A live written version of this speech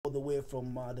the way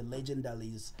from the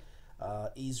legendaries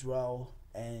Izrael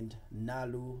and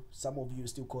Nalu. Some of you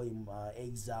still call him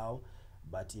Exile,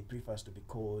 but he prefers to be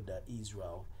called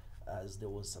Israel, as there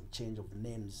was some change of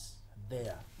names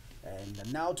there.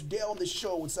 And now today on the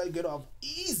show, we decided to have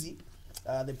Eazy,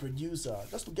 the producer,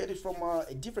 just to get it from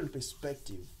a different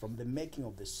perspective, from the making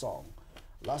of the song.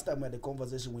 Last time we had a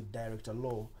conversation with Director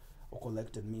Law, who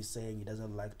collected me saying he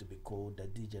doesn't like to be called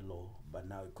DJ Law, but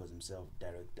now he calls himself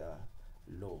Director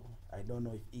Law. I don't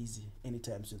know if Eazy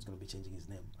anytime soon is going to be changing his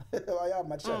name. I am,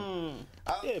 Machan.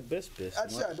 Yeah, best.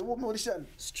 Machan,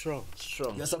 Strong.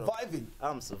 You're surviving.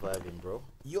 I'm surviving, bro.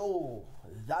 Yo,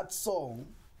 that song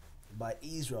by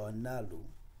Izrael Nalu.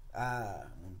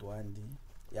 Mundwandi.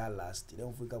 Yeah, last.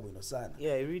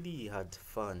 Yeah, I really had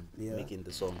fun making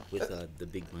the song with the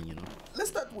big man, you know.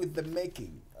 Let's start with the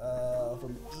making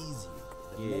from Eazy.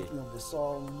 The making of the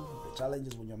song, the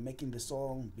challenges when you're making the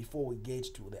song, before we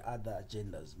get to the other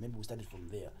agendas. Maybe we started from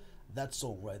there. That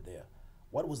song right there.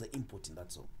 What was the input in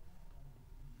that song?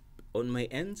 On my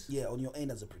end? Yeah, on your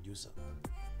end as a producer.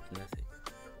 Nothing.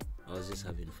 I was just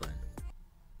having fun.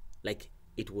 Like,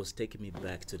 it was taking me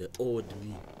back to the old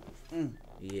me.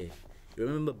 Yeah.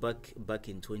 Remember back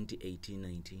in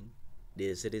 2018-19,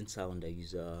 there's a certain sound I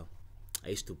used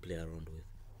to play around with.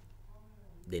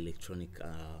 The electronic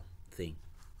thing.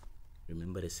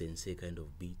 Remember the sensei kind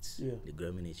of beats? Yeah. The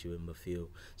Grammy Nachi feel.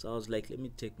 So I was like, let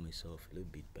me take myself a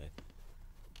little bit back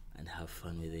and have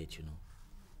fun with it, you know.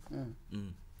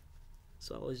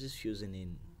 So I was just fusing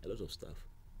in a lot of stuff.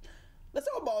 Let's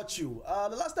talk about you.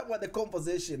 The last time we had the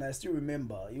conversation, I still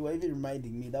remember, you were even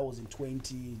reminding me that was in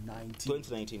 2019.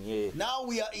 2019, yeah. Now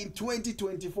we are in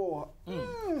 2024. Hey!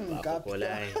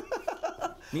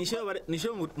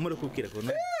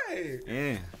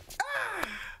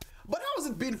 But how has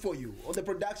it been for you on the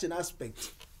production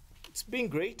aspect? It's been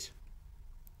great.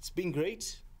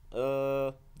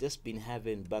 Just been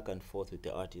having back and forth with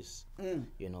the artists.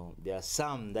 You know, there are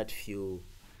some that feel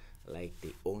like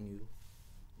they own you.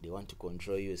 They want to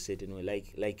control you a certain way,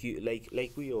 like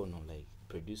we all know, like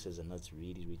producers are not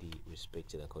really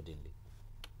respected accordingly.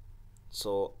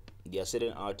 So there are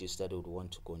certain artists that would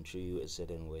want to control you a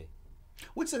certain way.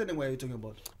 Which certain way are you talking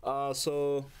about?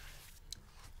 So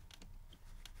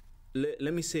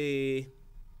let me say,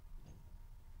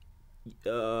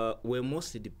 we're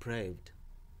mostly deprived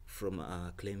from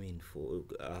claiming for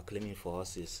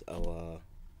us is our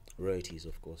royalties,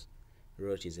 of course,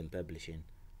 royalties and publishing.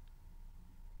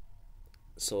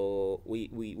 So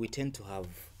we tend to have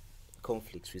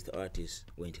conflicts with the artists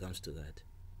when it comes to that.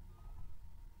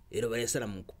 You know, they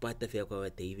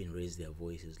even raise their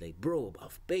voices like, bro,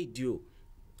 I've paid you.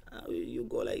 You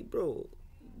go like, bro,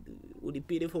 would you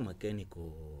pay for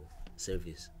mechanical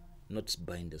service, not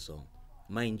buying the song?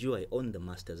 Mind you, I own the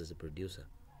masters as a producer.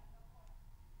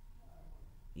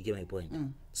 You get my point?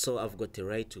 So I've got the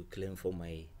right to claim for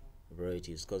my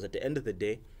royalties, because at the end of the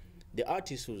day, the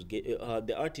artists will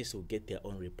get their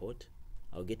own report.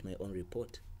 I'll get my own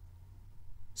report.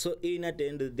 So at the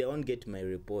end, they won't get my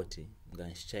report. I'm going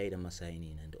to share them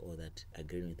signing and all that,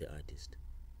 agreeing with the artist.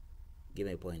 Get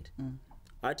my point?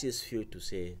 Artists feel to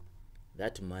say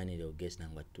that money they'll get now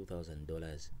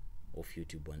 $2,000 of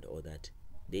YouTube and all that.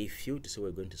 They feel to say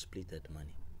we're going to split that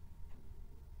money.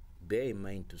 Bear in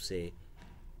mind to say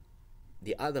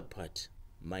the other part,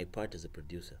 my part as a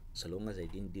producer, so long as I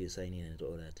didn't do the signing and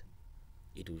all that,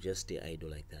 it will just stay idle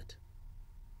like that.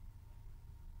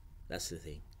 That's the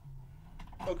thing.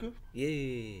 Okay.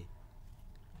 Yeah.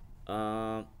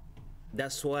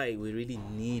 That's why we really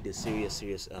need a serious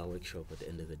workshop at the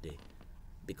end of the day.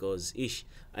 Because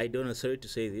I don't know, sorry to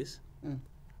say this,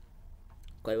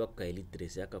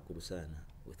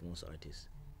 with most artists.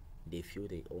 They feel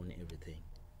they own everything.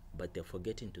 But they're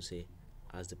forgetting to say,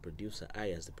 as the producer,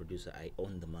 I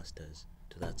own the masters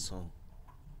to that song.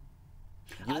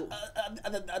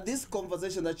 This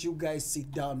conversation that you guys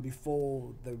sit down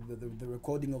before the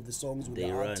recording of the songs with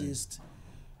the artist,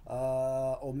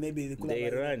 or maybe they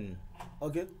run.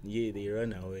 Okay. Yeah, they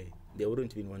run away. They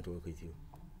wouldn't even want to work with you.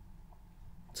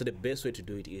 So the best way to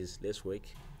do it is, let's work,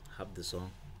 have the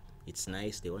song. It's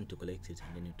nice. They want to collect it,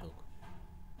 and then you talk.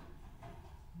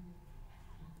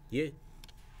 Yeah.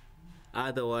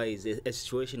 Otherwise, a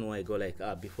situation where I go like,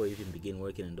 before you even begin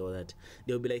working and all that,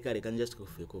 they'll be like, they can just go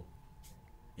for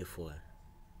F4.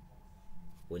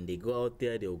 When they go out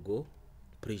there, they'll go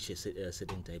preach a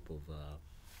certain type of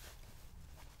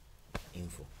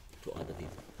info to other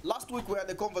people. Last week we had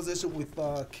a conversation with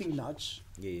King Nachi.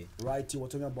 Yeah. Right, you were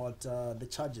talking about the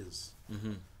charges,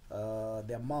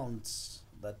 the amounts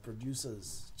that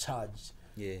producers charge.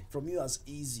 Yeah. From you as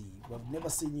Eazy, we've never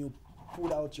seen you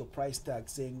put out your price tag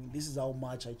saying this is how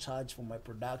much I charge for my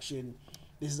production,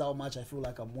 this is how much I feel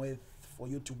like I'm worth for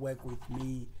you to work with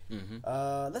me.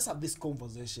 Let's have this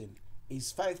conversation.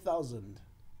 Is 5,000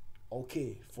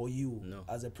 okay for you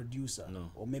as a producer?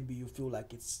 No. Or maybe you feel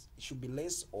like it should be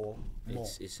less or more?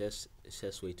 It's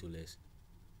just way too less.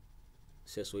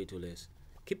 It's just way too less.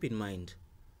 Keep in mind,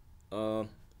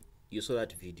 you saw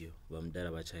that video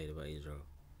by Israel.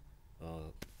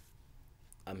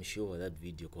 I'm sure that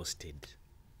video costed,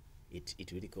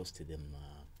 it really costed them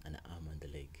an arm and a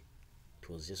leg. It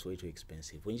was just way too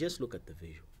expensive. When you just look at the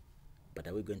visual, but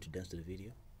are we going to dance to the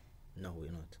video? No,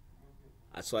 we're not.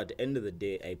 So at the end of the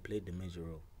day, I played the major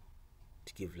role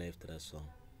to give life to that song.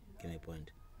 Get my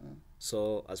point?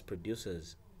 So as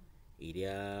producers, it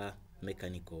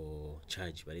mechanical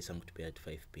charge, but it's something to pay at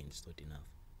 5 pence, not enough.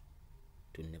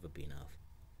 It will never be enough.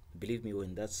 Believe me,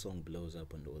 when that song blows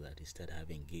up and all that, they start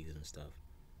having gigs and stuff,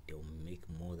 they'll make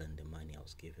more than the money I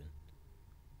was given.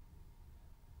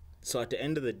 So at the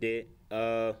end of the day,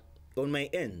 on my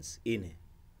ends,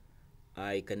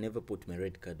 I can never put my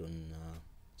red card on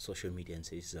social media and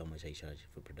say this is how much I charge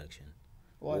for production.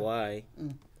 Why?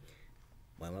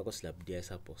 My Marco slap there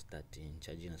supposed that in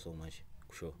charging so much.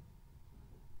 Sure.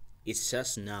 It's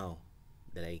just now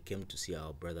that I came to see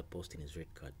our brother posting his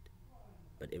red card,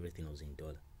 but everything was in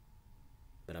dollar.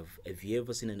 But have you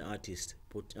ever seen an artist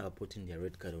putting their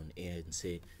red card on air and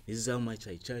say this is how much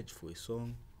I charge for a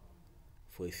song,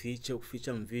 for a feature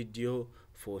and video,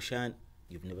 for Shan?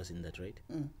 You've never seen that, right?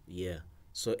 Yeah.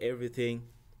 So everything,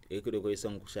 you could go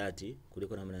some kushati, could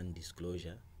go on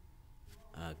disclosure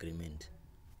agreement.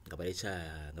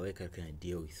 Gabarecha can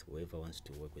deal with whoever wants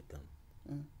to work with them.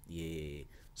 Yeah.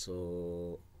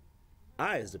 So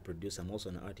I, as the producer, I'm also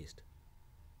an artist.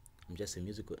 I'm just a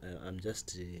musical. I'm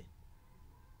just an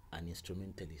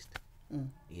instrumentalist.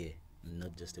 Yeah, I'm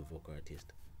not just a vocal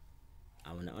artist.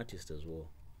 I'm an artist as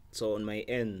well. So on my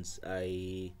ends,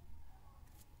 I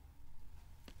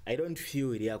don't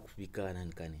feel it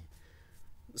and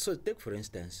so take for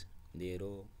instance, I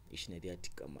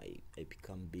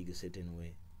become big a certain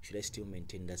way. Should I still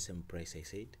maintain that same price I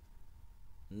said?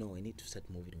 No, I need to start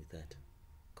moving with that.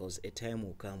 Because a time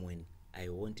will come when I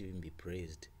won't even be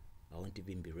praised. I won't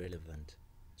even be relevant.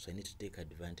 So I need to take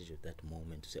advantage of that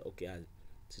moment to say, okay,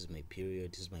 this is my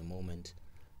period, this is my moment.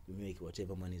 Let me make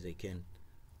whatever money I can.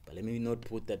 But let me not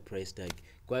put that price tag.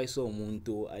 Quite so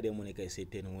muntu, I don't want to say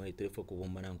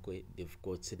they've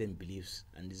got certain beliefs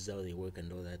and this is how they work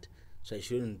and all that. So I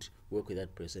shouldn't work with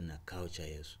that person in a culture,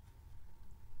 yes.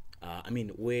 I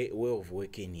mean way of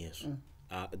working, yes.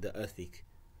 The ethic.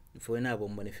 For an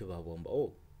album money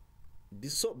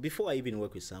this, so before I even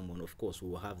work with someone, of course we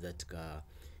will have that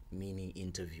mini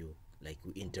interview, like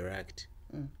we interact.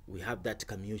 We have that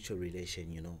mutual relation,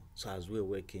 you know. So as we're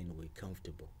working, we're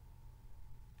comfortable.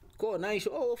 Go nice.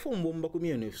 Oh, so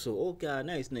okay,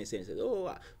 nice.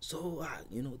 Oh, so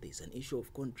you know, there's an issue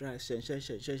of contrast.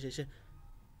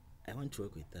 I want to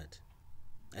work with that.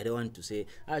 I don't want to say,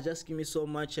 just give me so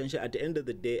much. At the end of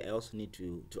the day, I also need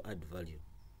to add value,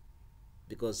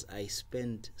 because I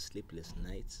spend sleepless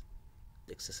nights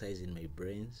exercising my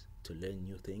brains to learn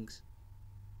new things,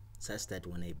 such that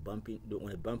when I bump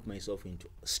myself into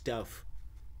stuff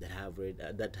that have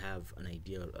an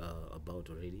idea about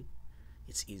already,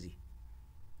 it's easy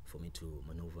for me to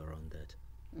maneuver around that.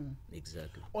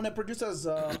 Exactly. On a producer's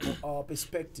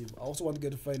perspective, I also want to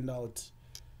get to find out,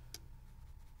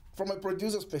 from a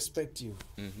producer's perspective,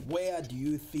 where do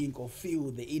you think or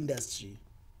feel the industry,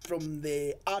 from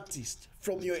the artist,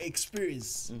 from your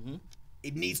experience,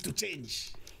 it needs to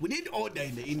change? We need order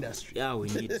in the industry. Yeah, we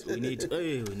need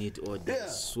order. Yeah.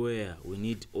 Swear, we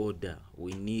need order.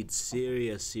 We need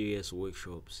serious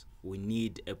workshops. We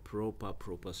need a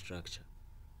proper structure.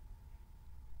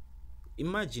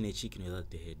 Imagine a chicken without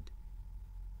the head.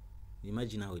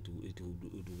 Imagine how it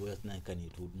would work and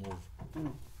it would move.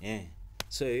 Yeah.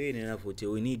 So we need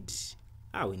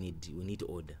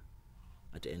order.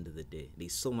 At the end of the day,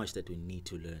 there's so much that we need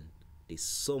to learn. I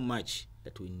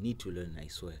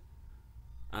swear.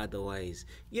 Otherwise,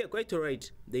 yeah, quite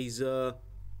alright. There's a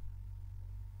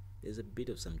bit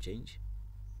of some change.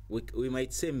 We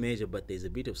might say major, but there's a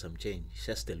bit of some change. It's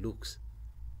just the looks,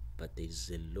 but there's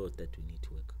a lot that we need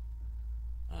to work.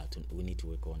 We need to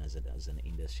work on as an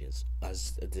industry,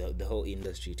 as the whole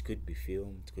industry. It could be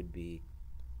film, it could be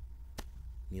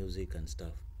music and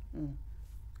stuff.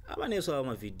 Also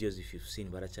my videos, if you've seen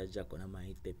Barachajak on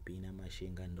my pina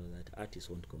machine and all that, artists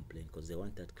won't complain because they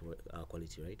want that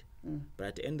quality, right? But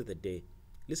at the end of the day,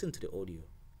 listen to the audio.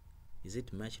 Is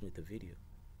it matching with the video?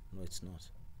 No, it's not.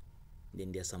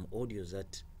 Then there are some audios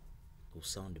that will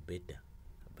sound better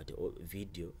but the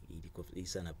video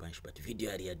is an punch, but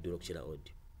video area do audio.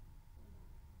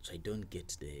 So I don't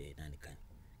get the nanikan.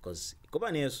 Because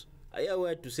Kobanes, I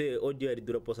aware to say audio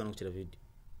do person on video.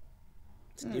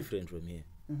 It's different from here.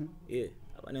 Yeah,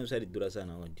 I never said do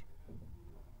sana audio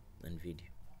than video.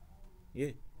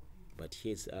 Yeah, but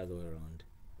here it's the other way around.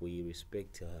 We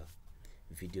respect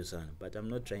videos sana, but I'm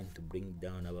not trying to bring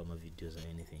down about my videos or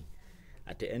anything.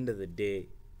 At the end of the day,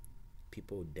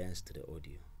 people dance to the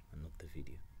audio and not the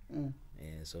video.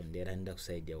 So on the other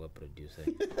side, they were producer.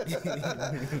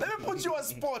 Let me put you on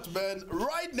spot, man.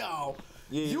 Right now,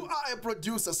 you are a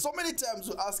producer. So many times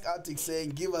we ask artists saying,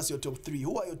 give us your top 3.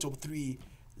 Who are your top 3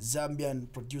 Zambian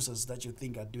producers that you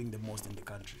think are doing the most in the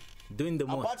country? Doing the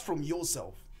most? Apart from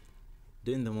yourself.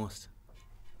 Doing the most.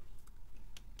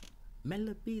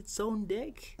 Mellow Beats on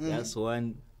deck. That's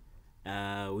one.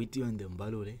 With you on the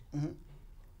Mbalole.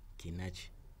 Nachi.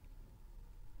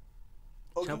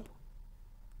 Okay.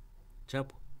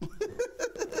 Chapo.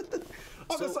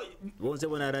 Okay, so once I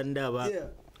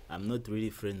I'm not really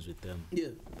friends with them. Yeah.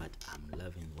 But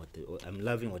I'm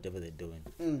loving whatever they're doing.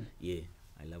 Yeah,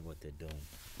 I love what they're doing.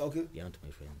 Okay. They're not my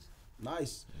friends.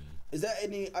 Nice. Is there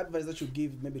any advice that you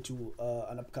give maybe to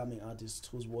an upcoming artist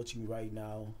who's watching right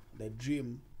now? Their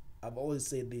dream, I've always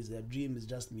said this, their dream is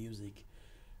just music,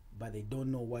 but they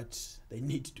don't know what they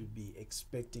need to be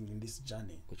expecting in this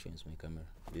journey. Which one is my camera?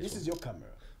 This is your camera.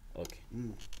 Okay.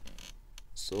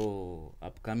 So,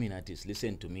 upcoming artists,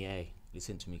 listen to me.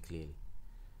 Listen to me clearly.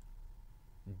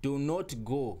 Do not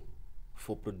go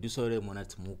for producer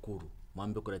monat mukuru.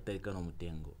 Mambe kura tarika no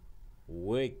mutengo.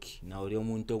 Work na uri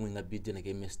omuntu omwinga bidde na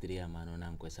chemistry ya mano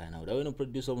namkwe sana. Ura weno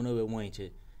producer mwe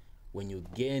mwenche. When you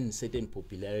gain certain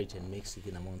popularity and make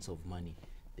certain amounts of money,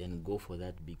 then go for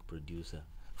that big producer.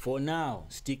 For now,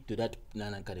 stick to that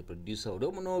nanankare producer.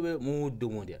 Ura munobe mudu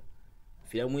mundia.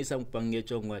 Fila mwisa mpange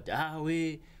chongo ati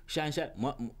we shansha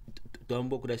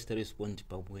tuambo kura sita respond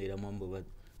pamuhera mambo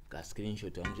ka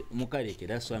screenshot mukareke.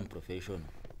 That's why I'm professional.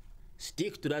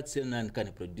 Stick to that same and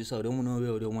can producer uri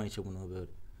mwanche munobe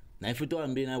na ifuto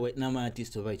ambi na ma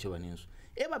artist over icho banenso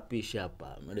eba pisha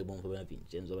pa mole bomfo bana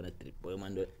Vincenzo bana triple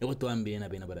mando eko to ambi na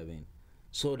bena bara bena.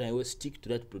 So I will stick to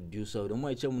that producer uri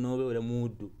mwanche munobe uri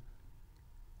mudu.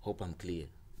 Hope I'm clear.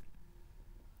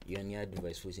 You need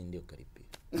advice for Indio Karipi.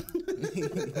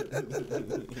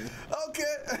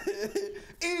 Okay.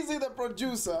 Eazy the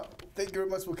Producer. Thank you very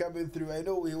much for coming through. I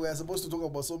know we were supposed to talk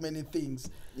about so many things.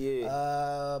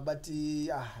 Yeah. But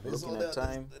there's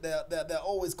time. There are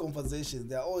always conversations.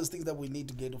 There are always things that we need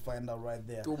to get to find out right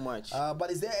there. Too much.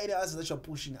 But is there any artists that you're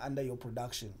pushing under your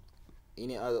production?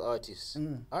 Any other artists?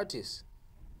 Artists?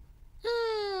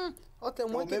 Okay,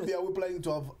 or maybe are we planning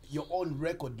to have your own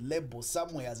record label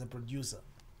somewhere as a producer?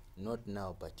 Not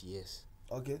now, but yes.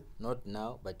 Okay. Not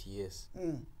now, but yes.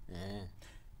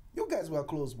 You guys were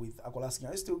close with Akolaski.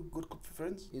 Are you still good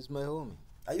friends? He's my homie.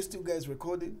 Are you still guys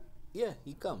recording? Yeah,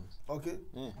 he comes. Okay.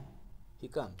 Yeah, he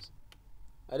comes.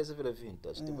 I just feel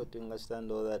to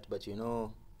understand all that, but you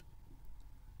know,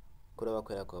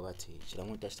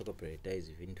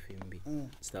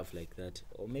 stuff like that.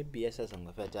 Or maybe yes,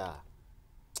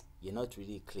 you're not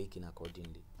really clicking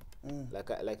accordingly.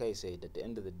 Like I said, at the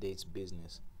end of the day, it's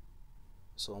business.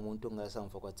 So umuntu ngasa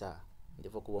mfokota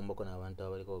ndifo kubomba kona abantu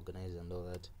abali organize and all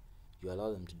that, you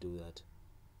allow them to do that.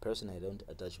 Personally, I don't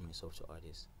attach myself to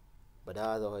artists, but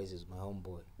otherwise is my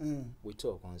homeboy. We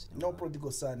talk once in a while. No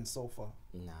prodigal son so far.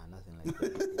 Nah, nothing like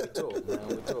that. We talk, man.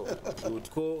 We talk. You would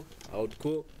call, I would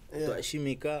call. To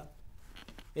Ashimika.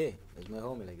 Yeah, it's my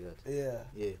homie like that. Yeah.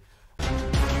 Yeah.